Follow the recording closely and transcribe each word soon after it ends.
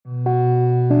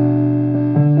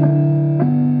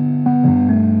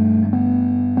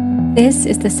This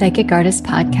is the Psychic Artist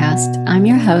Podcast. I'm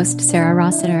your host, Sarah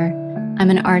Rossiter. I'm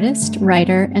an artist,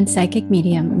 writer, and psychic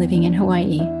medium living in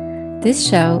Hawaii. This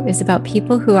show is about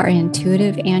people who are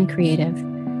intuitive and creative,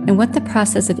 and what the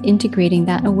process of integrating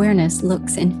that awareness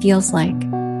looks and feels like,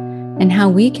 and how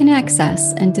we can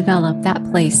access and develop that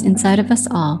place inside of us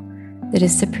all that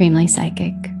is supremely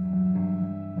psychic.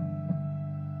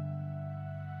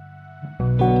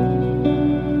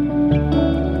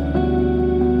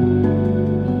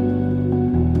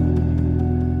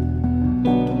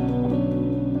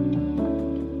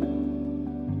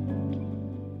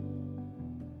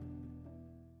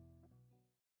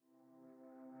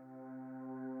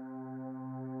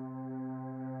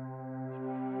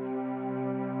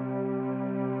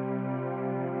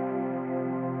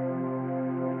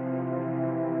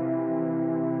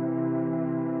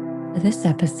 For this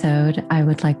episode, I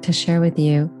would like to share with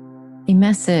you a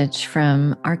message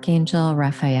from Archangel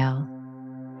Raphael.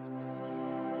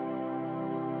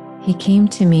 He came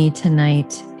to me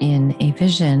tonight in a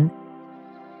vision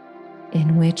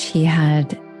in which he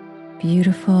had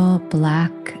beautiful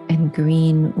black and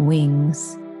green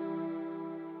wings.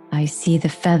 I see the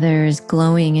feathers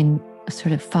glowing in a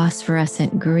sort of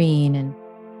phosphorescent green, and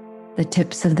the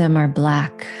tips of them are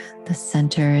black. The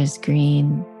center is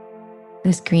green.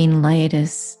 This green light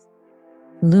is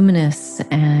luminous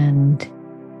and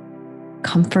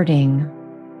comforting,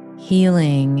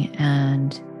 healing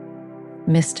and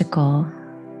mystical,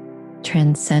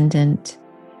 transcendent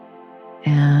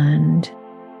and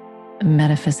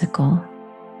metaphysical.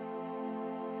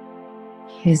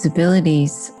 His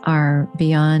abilities are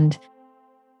beyond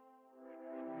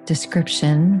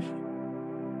description.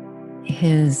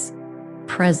 His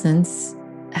presence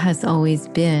has always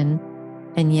been,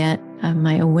 and yet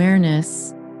my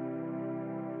awareness,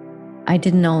 I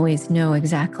didn't always know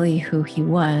exactly who he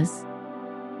was.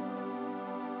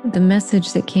 The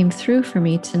message that came through for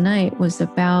me tonight was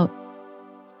about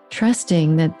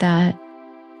trusting that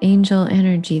angel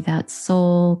energy, that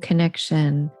soul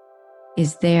connection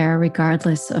is there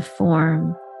regardless of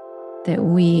form, that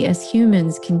we as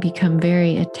humans can become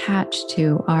very attached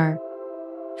to our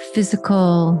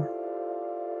physical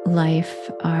life,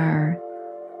 our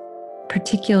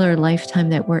particular lifetime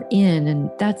that we're in, and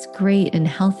that's great and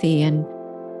healthy and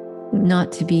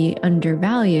not to be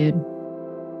undervalued.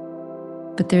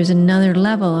 But there's another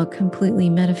level, a completely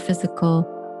metaphysical,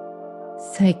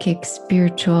 psychic,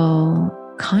 spiritual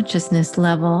consciousness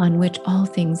level on which all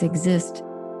things exist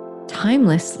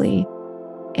timelessly.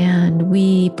 And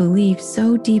we believe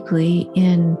so deeply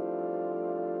in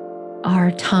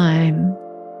our time,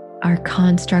 our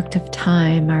construct of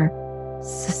time, our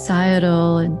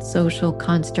societal and social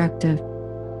construct of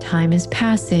time is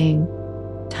passing,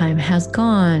 time has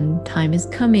gone, time is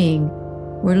coming,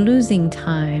 we're losing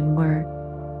time, we're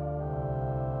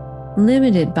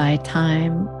limited by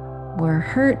time, we're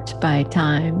hurt by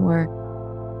time,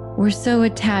 we're so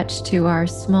attached to our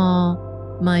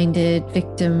small-minded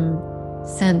victim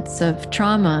sense of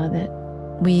trauma that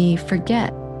we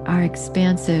forget our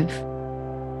expansive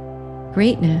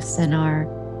greatness and our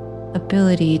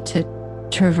ability to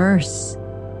traverse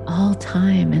all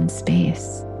time and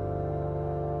space.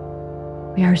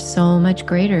 We are so much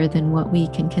greater than what we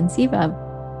can conceive of.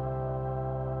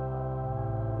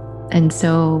 And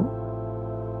so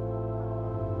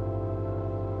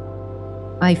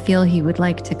I feel he would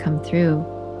like to come through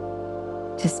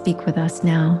to speak with us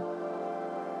now.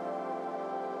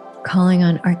 Calling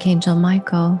on Archangel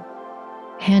Michael,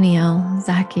 Haniel,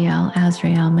 Zachiel,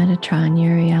 Azrael, Metatron,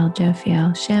 Uriel,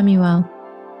 Jophiel, Shamuel,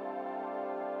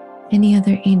 any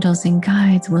other angels and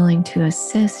guides willing to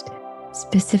assist,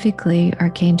 specifically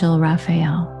Archangel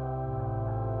Raphael.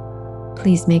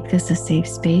 Please make this a safe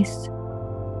space,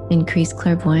 increase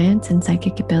clairvoyance and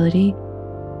psychic ability,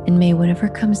 and may whatever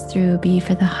comes through be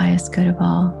for the highest good of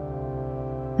all.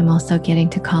 I'm also getting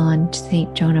to call on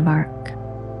Saint Joan of Arc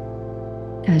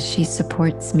as she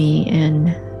supports me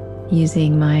in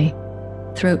using my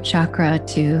throat chakra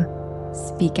to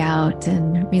speak out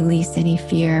and release any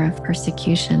fear of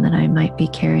persecution that I might be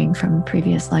carrying from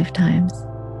previous lifetimes.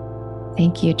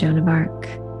 Thank you, Joan of Arc.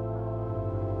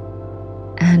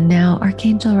 And now,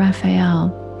 Archangel Raphael,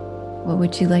 what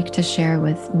would you like to share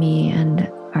with me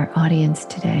and our audience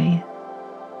today?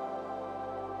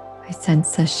 I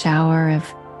sense a shower of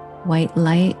white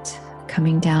light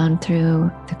coming down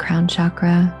through the crown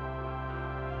chakra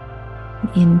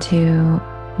into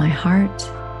my heart.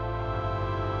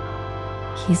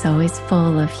 He's always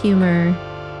full of humor.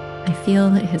 I feel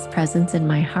his presence in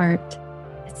my heart.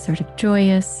 It's sort of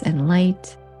joyous and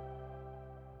light.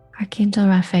 Archangel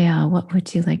Raphael, what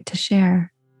would you like to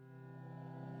share?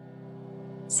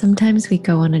 Sometimes we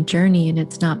go on a journey and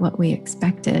it's not what we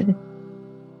expected.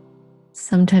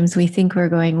 Sometimes we think we're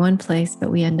going one place,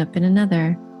 but we end up in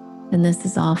another, and this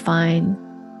is all fine.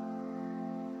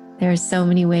 There are so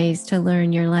many ways to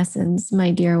learn your lessons, my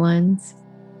dear ones.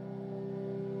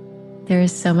 There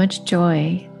is so much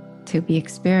joy to be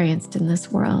experienced in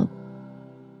this world.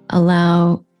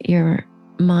 Allow your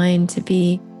mind to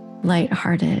be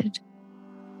lighthearted.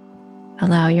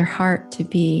 Allow your heart to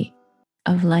be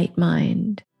of light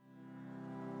mind.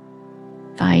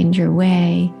 Find your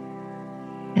way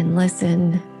and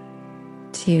listen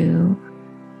to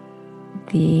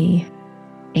the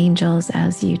angels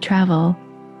as you travel.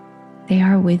 They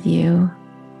are with you.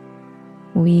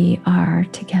 We are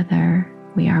together.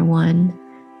 We are one.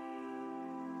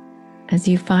 As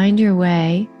you find your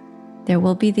way, there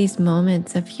will be these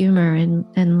moments of humor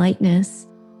and lightness,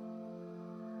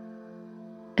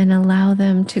 and allow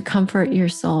them to comfort your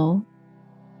soul,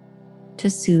 to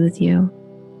soothe you,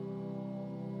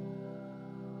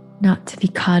 not to be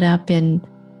caught up in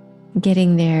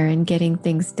getting there and getting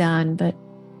things done, but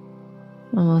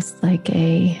almost like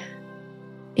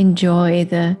enjoy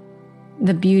the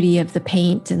beauty of the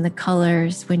paint and the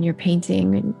colors when you're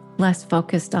painting, and less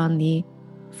focused on the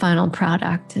final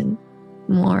product and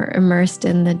more immersed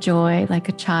in the joy, like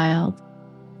a child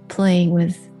playing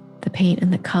with the paint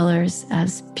and the colors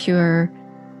as pure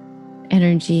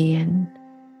energy and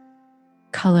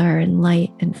color and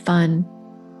light and fun,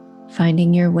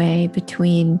 finding your way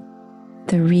between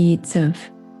the reeds of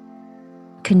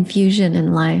confusion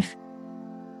in life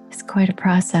is quite a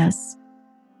process.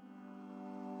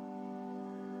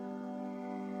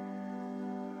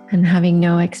 And having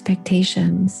no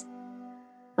expectations,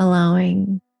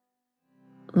 allowing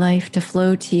life to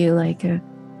flow to you like a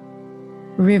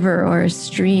river or a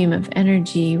stream of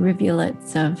energy,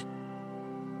 rivulets of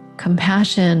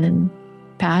compassion and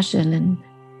passion, and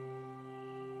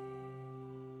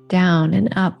down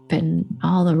and up and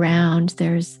all around.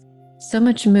 There's so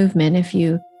much movement if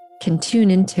you can tune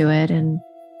into it and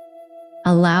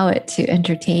allow it to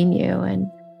entertain you and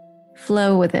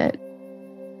flow with it.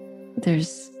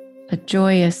 There's a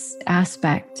joyous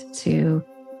aspect to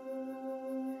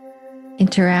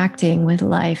interacting with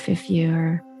life if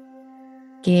you're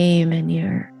game and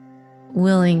you're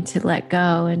willing to let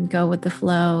go and go with the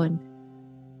flow and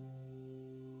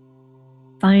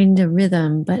find a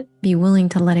rhythm, but be willing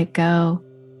to let it go.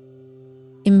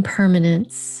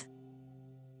 Impermanence.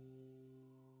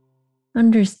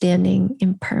 Understanding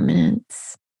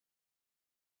impermanence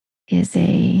is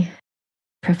a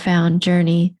profound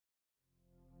journey.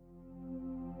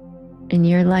 In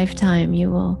your lifetime, you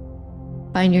will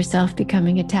find yourself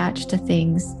becoming attached to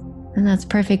things, and that's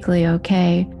perfectly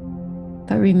okay.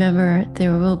 But remember,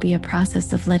 there will be a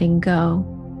process of letting go,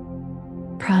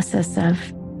 process of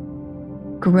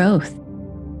growth.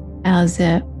 As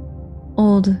an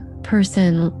old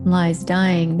person lies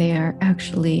dying, they are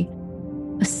actually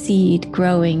a seed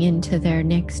growing into their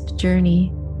next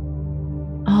journey.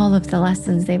 All of the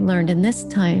lessons they've learned in this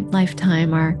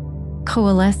lifetime are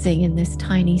coalescing in this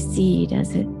tiny seed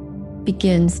as it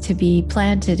begins to be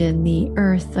planted in the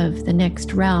earth of the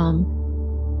next realm,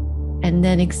 and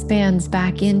then expands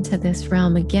back into this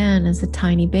realm again as a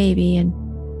tiny baby and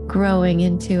growing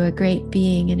into a great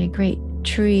being and a great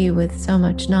tree with so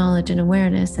much knowledge and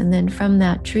awareness. And then from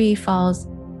that tree falls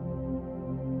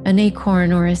an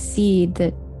acorn or a seed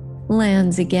that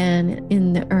lands again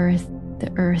in the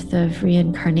earth of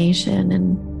reincarnation,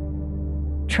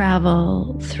 and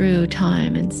travel through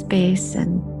time and space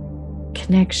and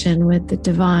connection with the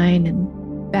divine,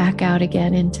 and back out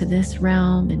again into this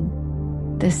realm,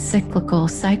 and this cyclical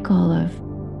cycle of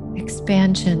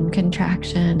expansion,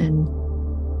 contraction, and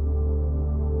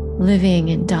living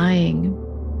and dying.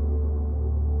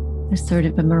 There's sort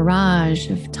of a mirage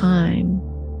of time.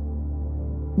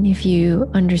 And if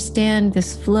you understand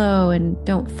this flow and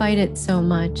don't fight it so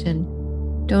much and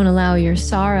don't allow your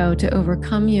sorrow to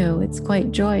overcome you, it's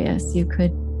quite joyous. You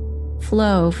could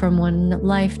flow from one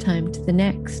lifetime to the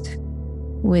next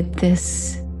with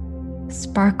this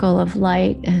sparkle of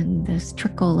light and this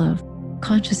trickle of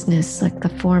consciousness, like the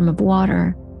form of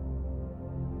water,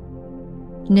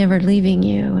 never leaving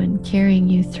you and carrying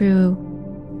you through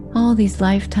all these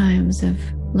lifetimes of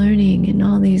learning and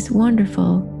all these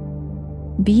wonderful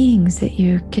beings that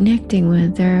you're connecting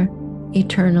with. They're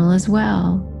eternal as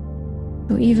well.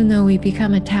 So even though we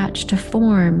become attached to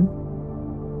form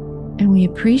and we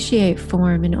appreciate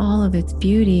form in all of its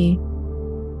beauty,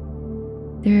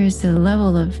 there is a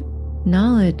level of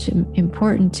knowledge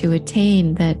important to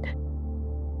attain that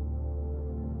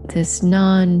this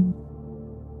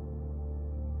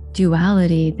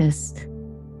non-duality, this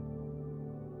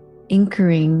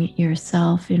anchoring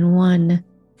yourself in one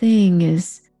thing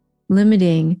is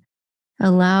limiting.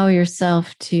 Allow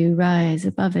yourself to rise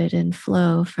above it and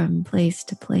flow from place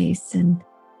to place and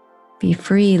be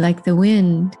free like the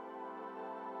wind.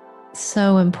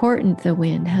 So important, the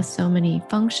wind has so many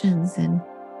functions and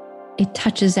it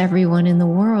touches everyone in the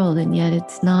world, and yet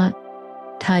it's not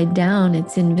tied down,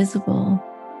 it's invisible.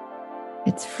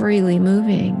 It's freely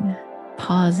moving,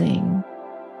 pausing,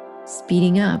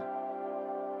 speeding up,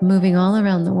 moving all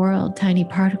around the world, tiny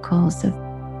particles of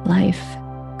life,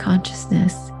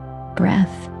 consciousness,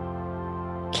 breath,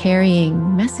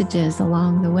 carrying messages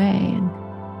along the way. And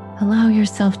allow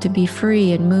yourself to be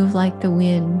free and move like the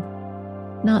wind,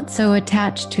 not so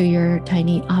attached to your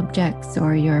tiny objects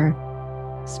or your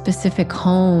specific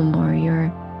home or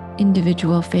your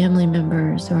individual family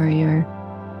members or your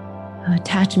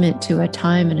attachment to a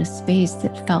time and a space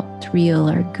that felt real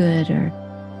or good or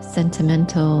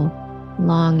sentimental,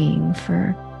 longing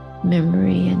for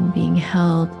memory and being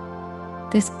held.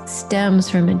 This stems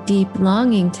from a deep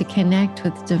longing to connect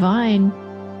with divine,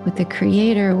 with the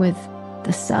creator, with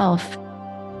the self.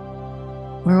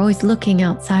 We're always looking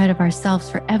outside of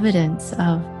ourselves for evidence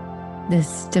of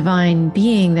this divine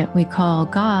being that we call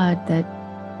God, that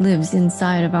lives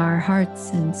inside of our hearts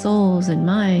and souls and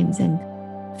minds and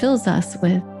fills us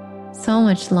with so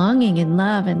much longing and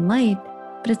love and light.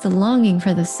 But it's a longing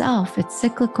for the self. It's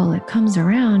cyclical. It comes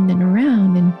around.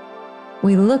 And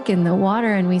we look in the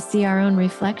water and we see our own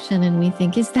reflection and we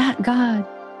think, is that God?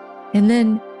 And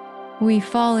then we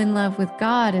fall in love with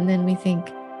God and then we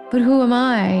think, but who am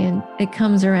I? And it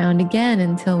comes around again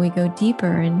until we go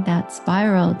deeper in that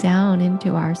spiral down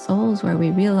into our souls where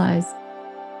we realize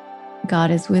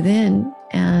God is within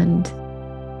and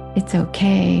it's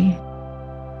okay.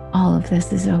 All of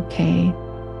this is okay.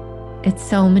 It's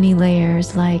so many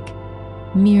layers, like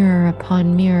mirror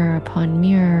upon mirror upon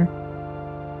mirror,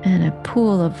 and a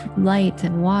pool of light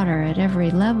and water at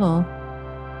every level.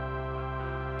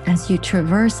 As you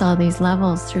traverse all these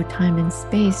levels through time and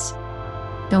space,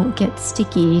 don't get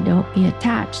sticky. Don't be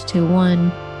attached to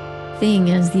one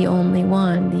thing as the only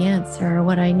one, the answer,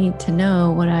 what I need to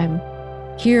know, what I'm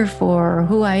here for,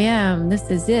 who I am. This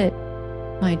is it.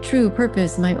 My true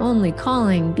purpose, my only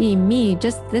calling, be me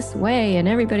just this way, and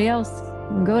everybody else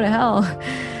go to hell.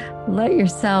 Let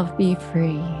yourself be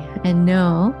free and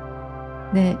know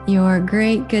that your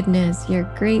great goodness, your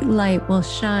great light will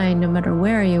shine no matter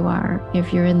where you are.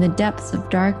 If you're in the depths of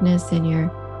darkness and you're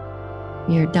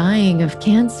dying of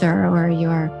cancer, or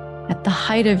you're at the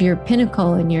height of your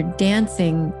pinnacle and you're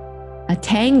dancing a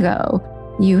tango,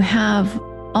 you have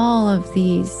all of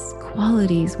these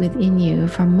qualities within you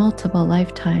from multiple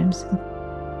lifetimes.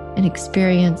 An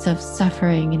experience of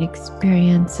suffering, an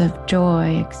experience of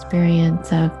joy,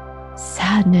 experience of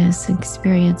sadness,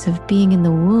 experience of being in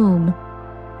the womb,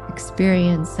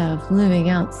 experience of living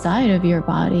outside of your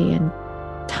body and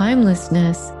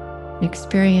timelessness,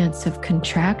 experience of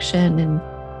contraction and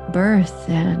birth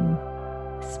and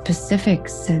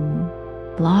specifics and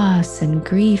loss and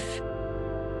grief,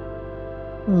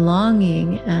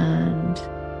 longing and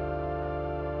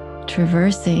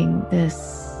traversing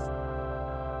this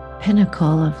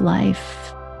pinnacle of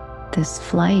life, this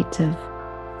flight of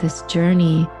this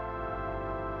journey,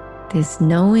 this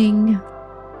knowing,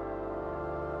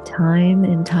 time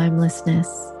and timelessness.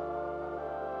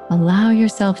 Allow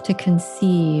yourself to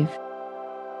conceive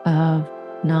of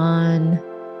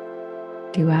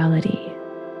non-duality.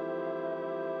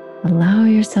 Allow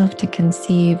yourself to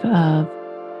conceive of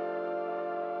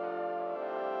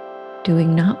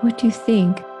doing not what you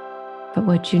think, but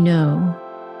what you know.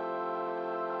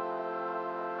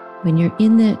 When you're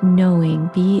in the knowing,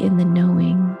 be in the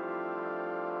knowing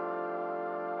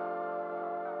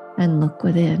and look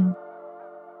within.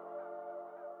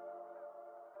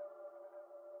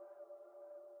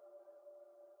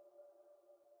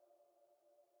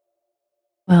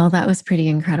 Well, that was pretty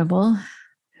incredible.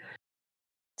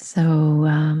 So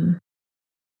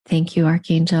thank you,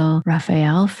 Archangel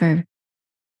Raphael, for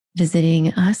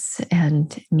visiting us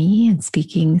and me and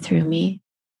speaking through me.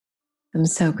 I'm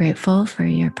so grateful for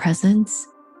your presence,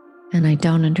 and I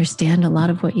don't understand a lot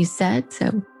of what you said,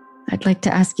 so I'd like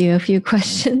to ask you a few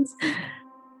questions.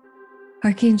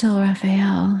 Archangel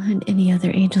Raphael and any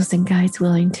other angels and guides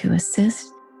willing to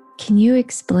assist, can you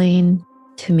explain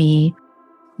to me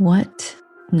what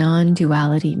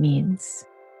non-duality means?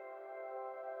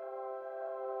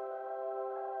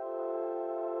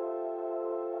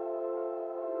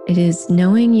 It is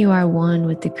knowing you are one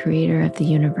with the creator of the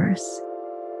universe.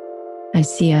 I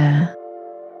see a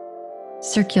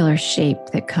circular shape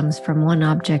that comes from one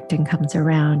object and comes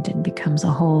around and becomes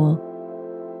a whole.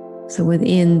 So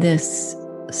within this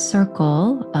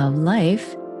circle of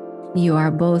life, you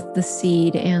are both the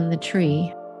seed and the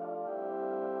tree.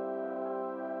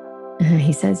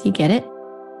 He says, you get it?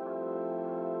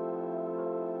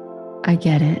 I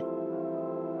get it.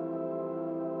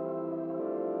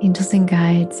 Angels and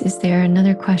guides, is there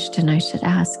another question I should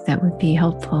ask that would be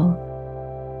helpful?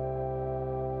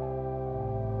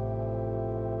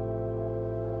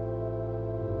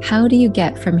 How do you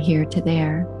get from here to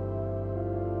there?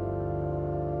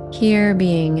 Here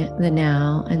being the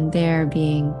now and there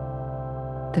being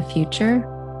the future.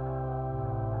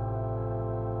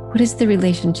 What is the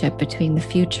relationship between the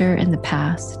future and the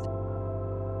past?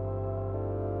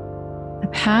 The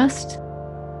past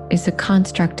is a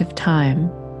construct of time.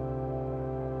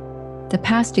 The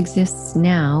past exists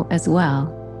now as well.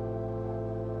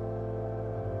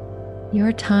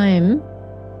 Your time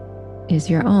is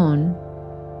your own.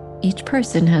 Each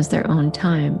person has their own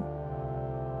time,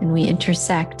 and we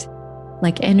intersect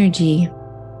like energy.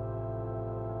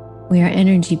 We are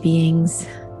energy beings,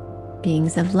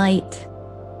 beings of light,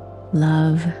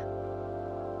 love,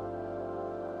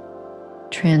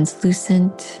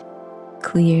 translucent,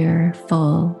 clear,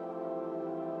 full,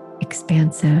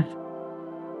 expansive.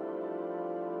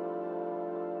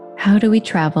 How do we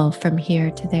travel from here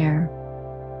to there?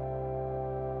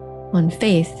 On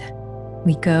faith.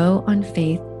 We go on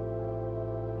faith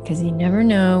because you never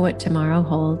know what tomorrow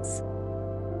holds.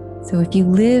 So if you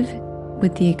live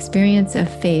with the experience of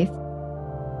faith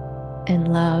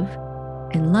and love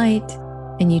and light,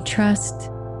 and you trust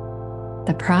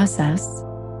the process,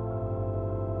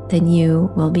 then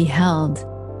you will be held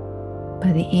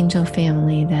by the angel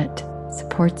family that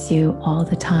supports you all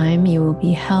the time. You will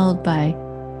be held by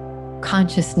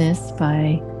consciousness,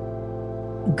 by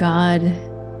God,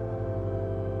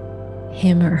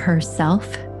 him or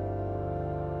herself,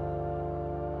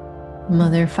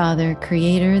 Mother, Father,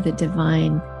 Creator, the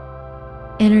divine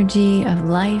energy of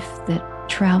life that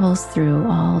travels through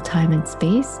all time and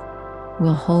space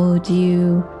will hold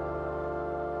you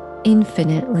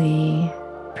infinitely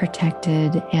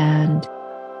protected and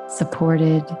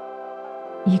supported.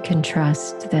 You can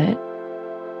trust that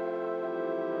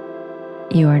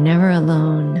you are never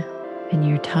alone, and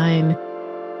your time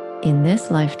in this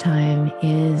lifetime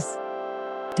is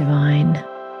divine.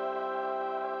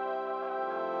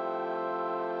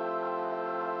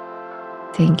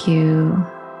 Thank you,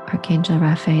 Archangel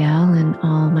Raphael, and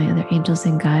all my other angels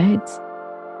and guides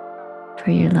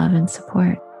for your love and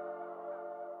support.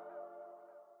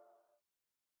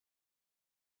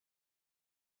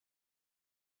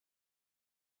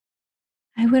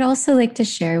 I would also like to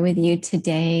share with you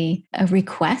today a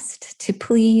request to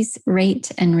please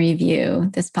rate and review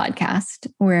this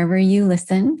podcast wherever you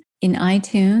listen. In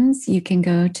iTunes, you can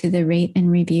go to the rate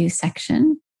and review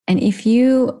section. And if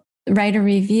you write a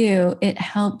review, it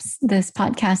helps this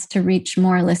podcast to reach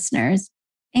more listeners.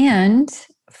 And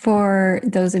for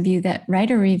those of you that write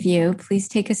a review, please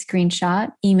take a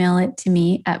screenshot, email it to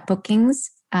me at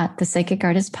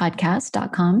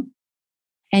bookings@thepsychicartistpodcast.com.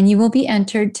 And you will be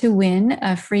entered to win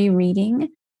a free reading,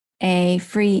 a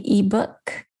free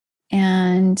ebook,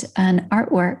 and an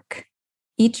artwork.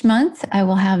 Each month, I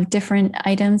will have different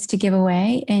items to give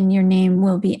away, and your name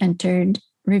will be entered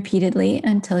repeatedly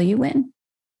until you win.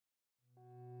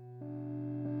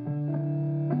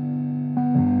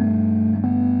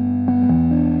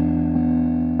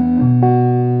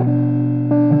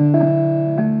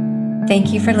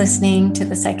 Thank you for listening to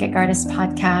the Psychic Artist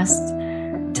Podcast.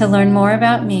 To learn more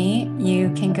about me, you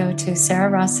can go to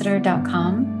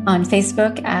sarahrossiter.com, on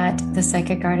Facebook at The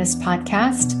Psychic Artist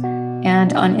Podcast,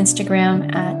 and on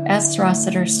Instagram at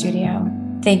srossiterstudio.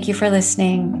 Thank you for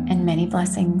listening, and many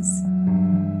blessings.